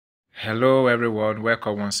Hello everyone,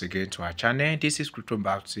 welcome once again to our channel. This is Crypto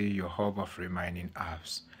Bounty, your hub of free mining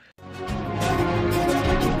apps.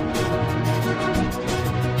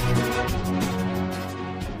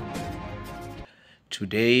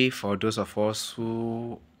 Today, for those of us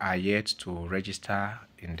who are yet to register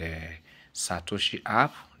in the Satoshi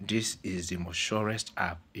app, this is the most surest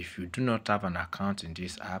app. If you do not have an account in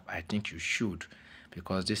this app, I think you should,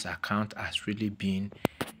 because this account has really been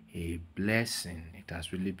a blessing. It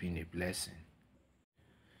has really been a blessing.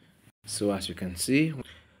 So as you can see,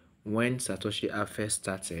 when Satoshi app first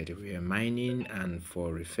started, we were mining, and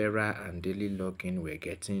for referral and daily login, we're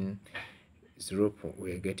getting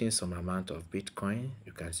some amount of Bitcoin.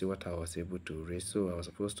 You can see what I was able to raise. So I was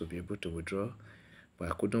supposed to be able to withdraw, but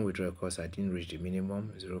I couldn't withdraw because I didn't reach the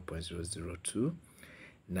minimum 0.002.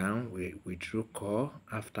 Now we withdrew call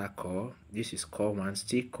after call. This is call one,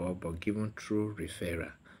 still call, but given through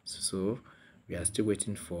referral. So we are still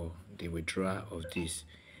waiting for the withdrawal of this.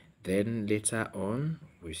 Then later on,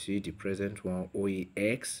 we see the present one,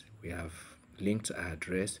 OEX. We have linked our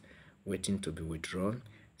address waiting to be withdrawn.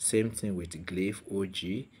 Same thing with Glyph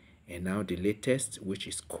OG, and now the latest, which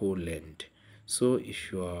is Colend. So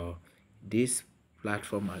if this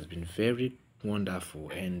platform has been very wonderful,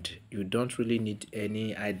 and you don't really need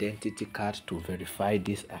any identity card to verify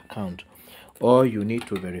this account. All you need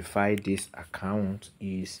to verify this account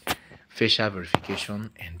is facial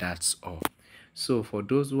verification, and that's all. So for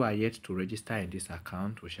those who are yet to register in this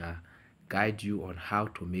account, we shall guide you on how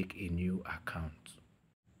to make a new account.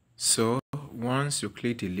 So once you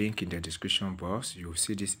click the link in the description box, you'll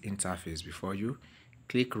see this interface before you.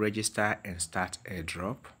 Click register and start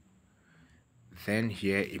airdrop. Then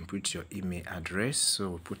here input your email address.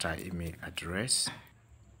 So we put our email address.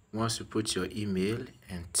 Once you put your email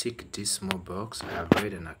and tick this small box, I have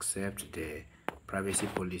read and accept the privacy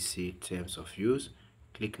policy terms of use.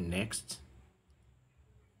 Click next.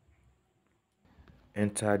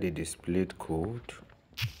 Enter the displayed code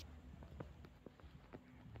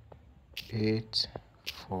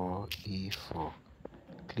 84E4.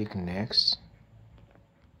 Click next,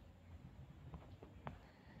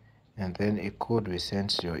 and then a code will send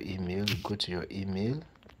to your email. Go to your email.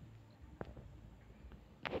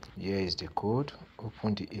 Here is the code.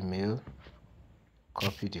 Open the email,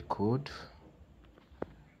 copy the code,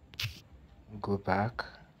 go back,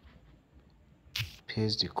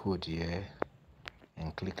 paste the code here,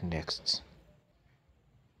 and click next.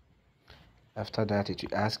 After that, it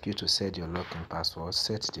will ask you to set your login password.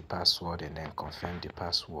 Set the password and then confirm the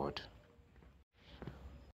password.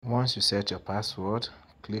 Once you set your password,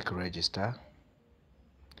 click register.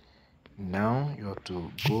 Now you have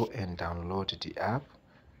to go and download the app.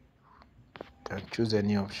 You can choose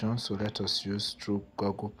any option. So let us use through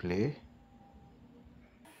Google Play.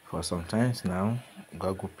 For some times now,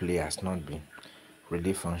 Google Play has not been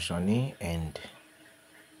really functioning, and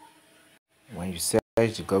when you search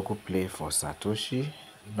the Google Play for Satoshi,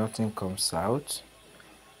 nothing comes out.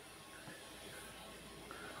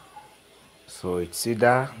 So it's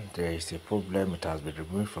either there is a problem, it has been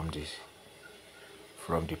removed from the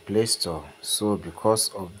Play Store. So because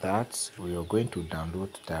of that, we are going to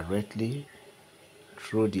download directly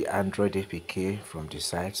through the Android APK from the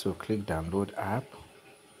site. So click download app,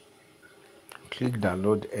 click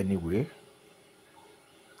download anyway,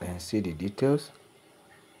 and see the details.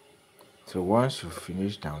 So once you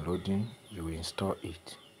finish downloading, you will install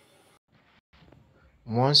it.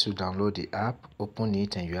 Once you download the app, open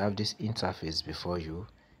it, and you have this interface before you.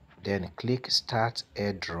 Then click start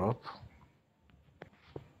airdrop.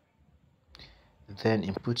 Then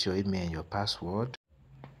input your email and your password.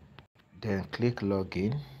 Then click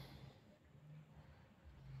login.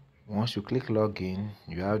 Once you click login,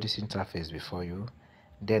 you have this interface before you.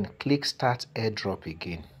 Then click start airdrop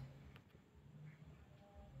again.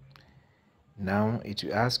 Now it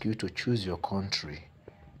will ask you to choose your country.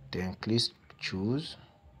 Then click choose.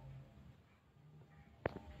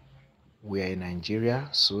 We are in Nigeria,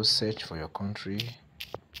 so search for your country.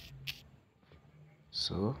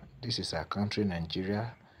 So this is our country,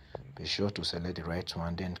 Nigeria. Be sure to select the right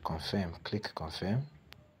one, then confirm. Click confirm.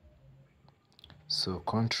 So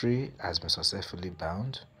country has been successfully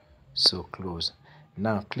bound, so close.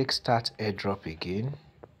 Now click start airdrop again.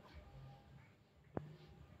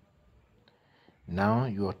 Now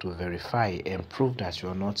you have to verify and prove that you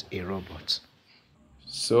are not a robot.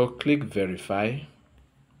 So click verify.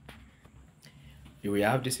 You will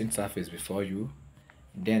have this interface before you.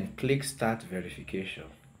 Then click start verification.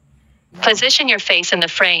 Position your face in the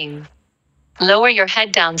frame. Lower your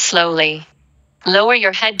head down slowly. Lower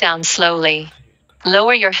your head down slowly.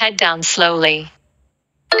 Lower your head down slowly.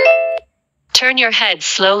 Turn your head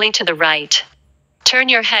slowly to the right. Turn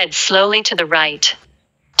your head slowly to the right.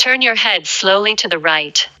 Turn your head slowly to the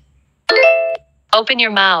right. Open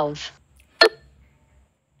your mouth.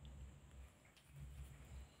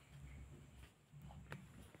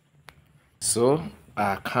 So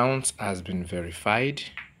our account has been verified.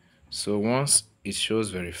 So once it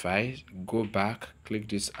shows verified, go back, click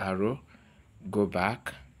this arrow, go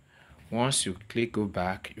back. Once you click go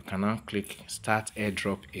back, you can now click start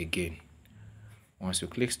airdrop again. Once you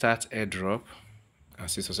click start airdrop, and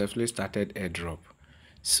see successfully started airdrop.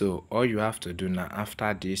 So all you have to do now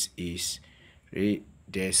after this is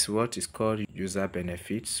there's what is called user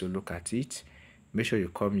benefits. So look at it. Make sure you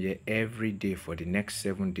come here every day for the next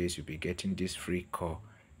 7 days. You'll be getting this free call.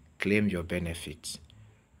 Claim your benefits.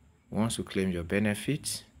 Once you claim your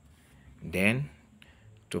benefits, then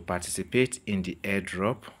to participate in the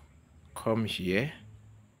airdrop, come here,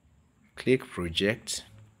 click project.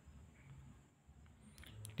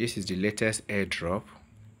 This is the latest airdrop.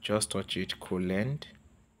 Just touch it, colon,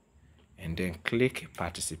 and then click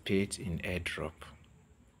participate in airdrop.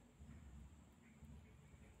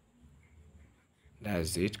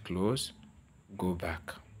 That's it. Close, go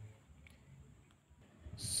back.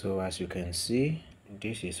 So as you can see,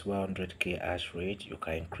 this is 100k hash rate. You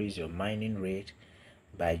can increase your mining rate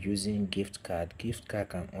by using gift card. Gift card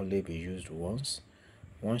can only be used once.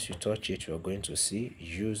 Once you touch it, you're going to see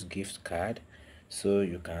use gift card. So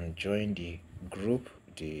you can join the group,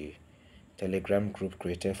 the Telegram group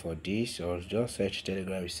created for this, or just search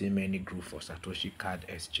Telegram. You see many groups for Satoshi card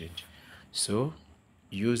exchange. So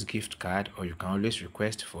use gift card, or you can always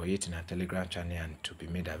request for it in a Telegram channel and to be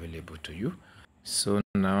made available to you. So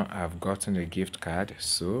now I've gotten a gift card,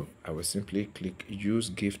 so I will simply click use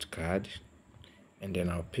gift card, and then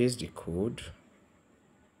I'll paste the code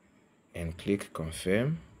and click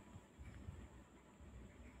confirm.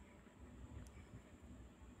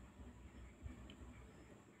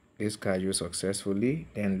 This card used successfully.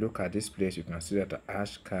 Then look at this place. You can see that the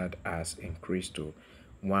hash card has increased to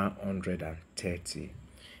 130.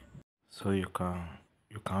 So you can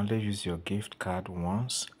only use your gift card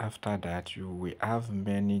once. After that, you will have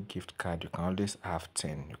many gift cards. You can always have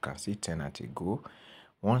 10. You can see 10 at a go.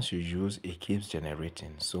 Once you use, it keeps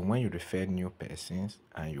generating. So when you refer new persons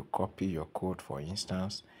and you copy your code, for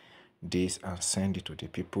instance this, and send it to the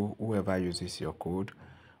people, whoever uses your code,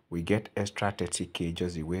 we get extra 30k,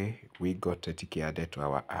 just the way we got 30k added to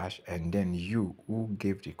our hash, and then you who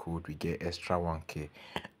gave the code, we get extra 1k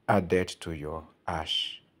added to your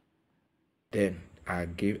hash. Then I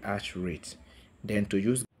give hash rate. Then to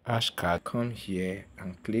use hash card, come here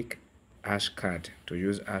and click hash card. To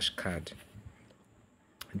use hash card,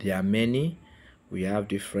 there are many. We have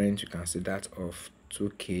different. You can see that of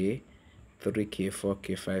 2k, 3k,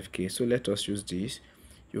 4k, 5k. So let us use this.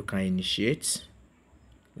 You can initiate.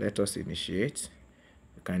 Let us initiate.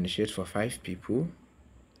 You can initiate for 5 people.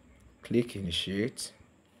 Click initiate.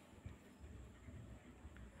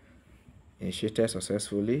 Initiated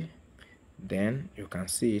successfully. Then you can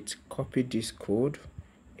see it. Copy this code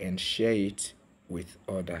and share it with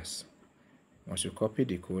others. Once you copy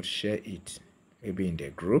the code, share it maybe in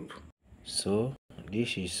the group. So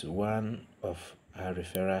this is one of our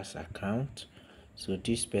referrals account. So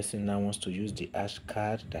this person now wants to use the hash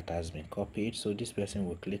card that has been copied. So this person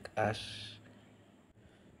will click hash.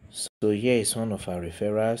 So here is one of our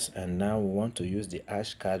referrals, and now we want to use the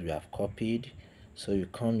hash card we have copied. So you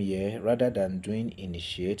come here, rather than doing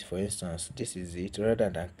initiate, for instance, this is it. Rather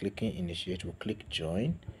than clicking initiate, we'll click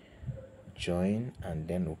join, and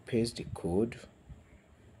then we'll paste the code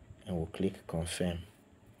and we'll click confirm.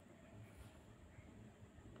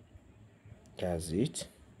 That's it.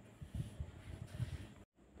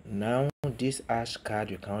 Now this hash card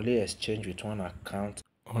you can only exchange with one account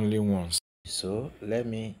only once. So let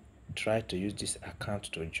me try to use this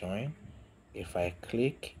account to join. If I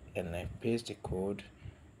click and I paste the code,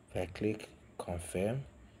 if I click confirm,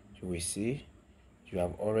 you will see you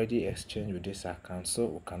have already exchanged with this account, so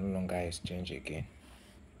we can no longer exchange again.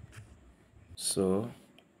 So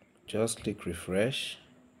just click refresh.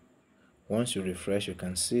 Once you refresh, you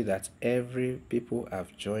can see that every people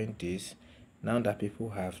have joined this. Now that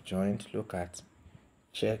people have joined, look at,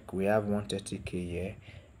 check, we have 130k here.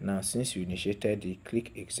 Now since you initiated it,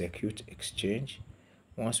 click execute exchange.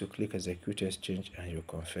 Once you click execute exchange and you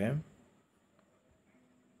confirm,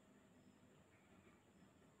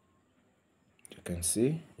 you can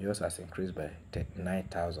see yours has increased by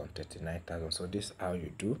 39,000. So this is how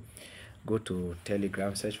you do. Go to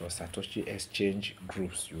Telegram, search for Satoshi exchange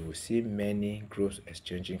groups. You will see many groups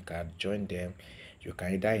exchanging cards. Join them. You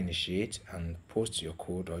can either initiate and post your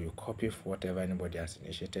code, or you copy for whatever anybody has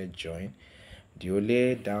initiated, join. The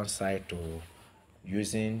only downside to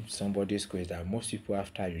using somebody's code is that most people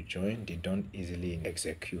after you join, they don't easily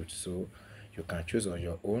execute. So you can choose on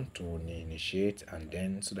your own to initiate, and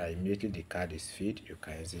then so that immediately the card is fed, you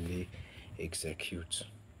can easily execute.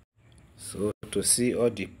 So to see all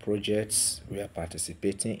the projects we are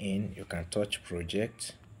participating in, you can touch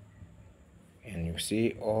project and you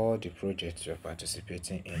see all the projects you're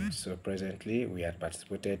participating in. So presently we have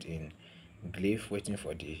participated in Glyph, waiting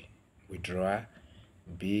for the withdrawal.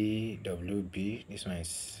 BWB, this one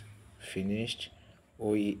is finished.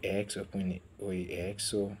 OEX, open OEX,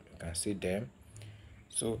 so you can see them.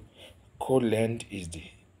 So CodeLend is the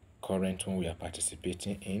current one we are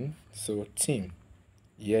participating in. So team,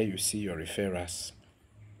 here you see your referrals,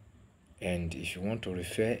 and if you want to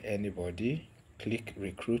refer anybody, click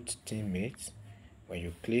recruit teammates. When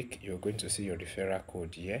you click, you're going to see your referral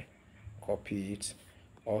code here. Copy it.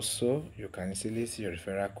 Also, you can easily see your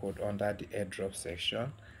referral code under the airdrop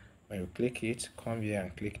section. When you click it, come here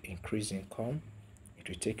and click increase income. It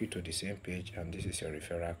will take you to the same page, and this is your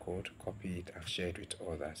referral code. Copy it and share it with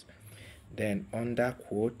others. Then under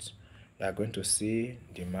quotes, you are going to see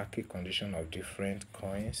the market condition of different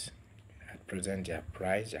coins at present, their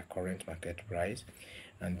price, their current market price.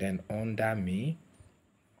 And then under me,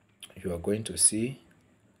 you are going to see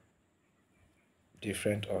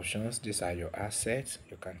different options. These are your assets.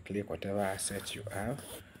 You can click whatever assets you have.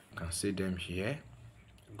 You can see them here.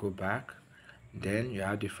 Go back. Then you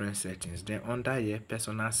have different settings. Then under here,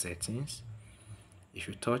 personal settings, if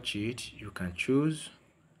you touch it, you can choose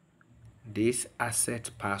this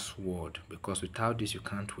asset password, because without this you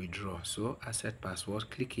can't withdraw. So asset password,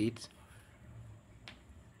 click it.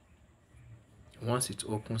 Once it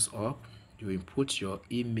opens up, you input your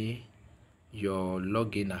email, your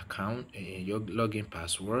login account, your login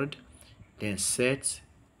password, then set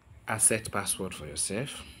asset password for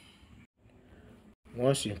yourself.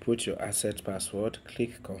 Once you input your asset password,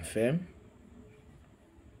 click confirm.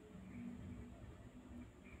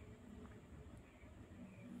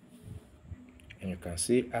 And you can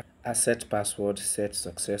see asset password set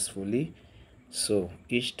successfully. So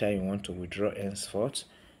each time you want to withdraw henceforth,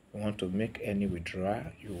 you want to make any withdrawal,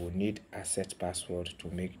 you will need asset password to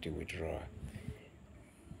make the withdrawal.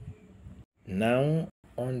 Now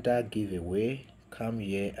under giveaway, come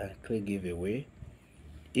here and click giveaway.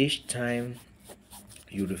 Each time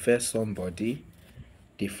you refer somebody,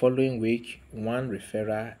 the following week, one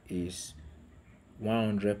referral is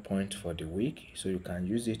 100 points for the week, so you can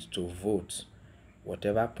use it to vote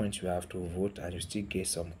whatever points you have to vote, and you still get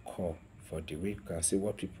some call for the week. You can see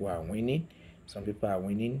what people are winning. Some people are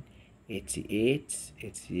winning 88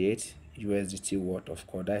 USDT worth of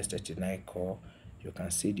call. That is 39 call. You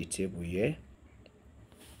can see the table here.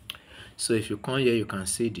 So if you come here, you can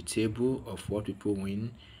see the table of what people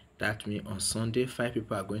win. That means on Sunday, 5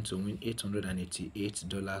 people are going to win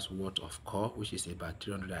 $888 worth of call, which is about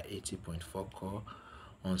 380.4 call.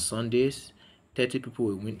 On Sundays, 30 people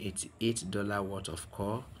will win $88 worth of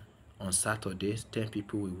call. On Saturdays, 10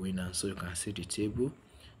 people will win, and so you can see the table.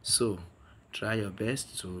 So try your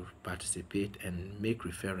best to participate and make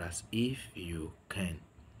referrals if you can.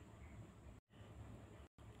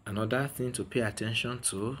 Another thing to pay attention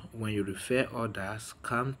to, when you refer others,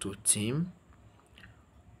 come to team.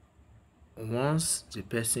 Once the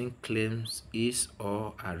person claims his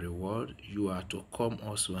or her reward, you are to come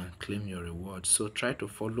also and claim your reward. So try to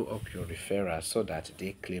follow up your referrals so that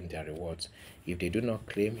they claim their rewards. If they do not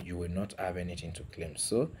claim, you will not have anything to claim.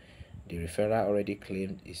 So the referrer already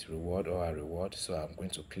claimed his reward or her reward, so I'm going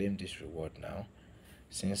to claim this reward now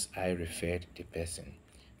since I referred the person.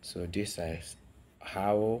 So this is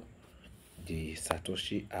how the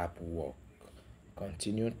Satoshi app works.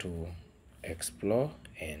 Continue to explore,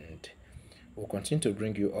 and we'll continue to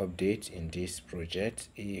bring you updates in this project.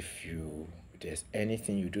 If there's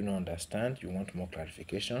anything you do not understand, you want more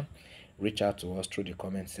clarification, reach out to us through the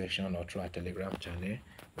comment section or through our Telegram channel.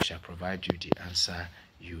 We shall provide you the answer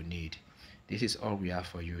you need. This is all we have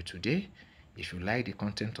for you today. If you like the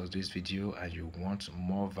content of this video and you want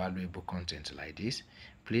more valuable content like this,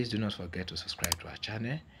 please do not forget to subscribe to our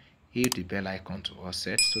channel. Hit the bell icon to all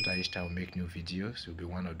set so that each time we make new videos, you'll be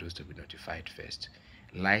one of those to be notified first.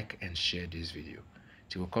 Like and share this video.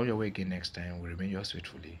 Till we come your way again next time, we remain yours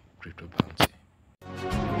faithfully, Crypto Bounty.